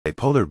A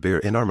polar bear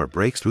in armor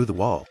breaks through the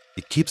wall.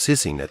 It keeps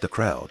hissing at the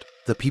crowd.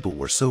 The people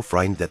were so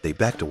frightened that they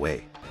backed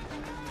away.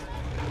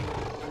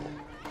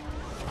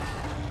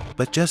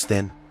 But just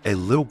then, a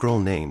little girl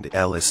named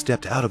Alice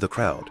stepped out of the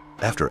crowd.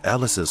 After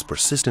Alice's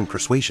persistent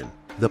persuasion,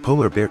 the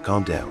polar bear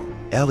calmed down.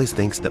 Alice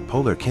thinks that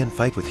polar can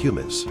fight with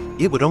humans.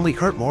 It would only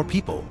hurt more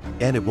people,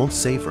 and it won't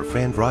save her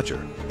friend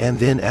Roger. And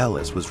then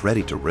Alice was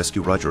ready to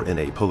rescue Roger and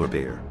a polar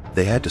bear.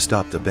 They had to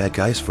stop the bad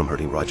guys from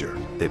hurting Roger.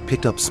 They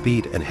picked up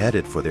speed and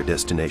headed for their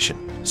destination.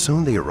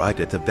 Soon they arrived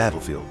at the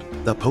battlefield.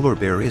 The polar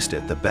bear hissed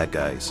at the bad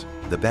guys.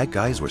 The bad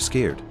guys were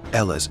scared.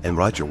 Alice and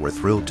Roger were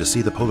thrilled to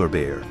see the polar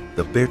bear.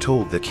 The bear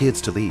told the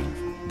kids to leave.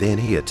 Then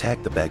he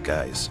attacked the bad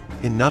guys.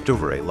 He knocked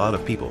over a lot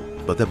of people,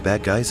 but the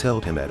bad guys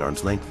held him at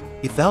arm's length.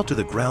 He fell to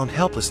the ground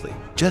helplessly.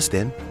 Just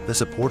then, the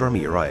support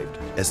army arrived.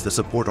 As the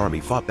support army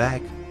fought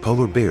back,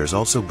 polar bears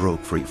also broke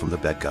free from the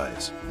bad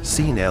guys.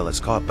 Seeing Alice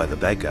caught by the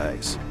bad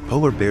guys,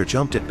 polar bear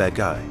jumped at bad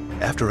guy.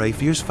 After a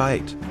fierce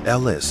fight,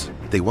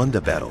 they won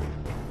the battle.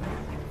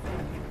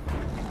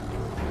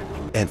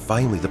 And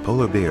finally the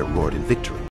polar bear roared in victory.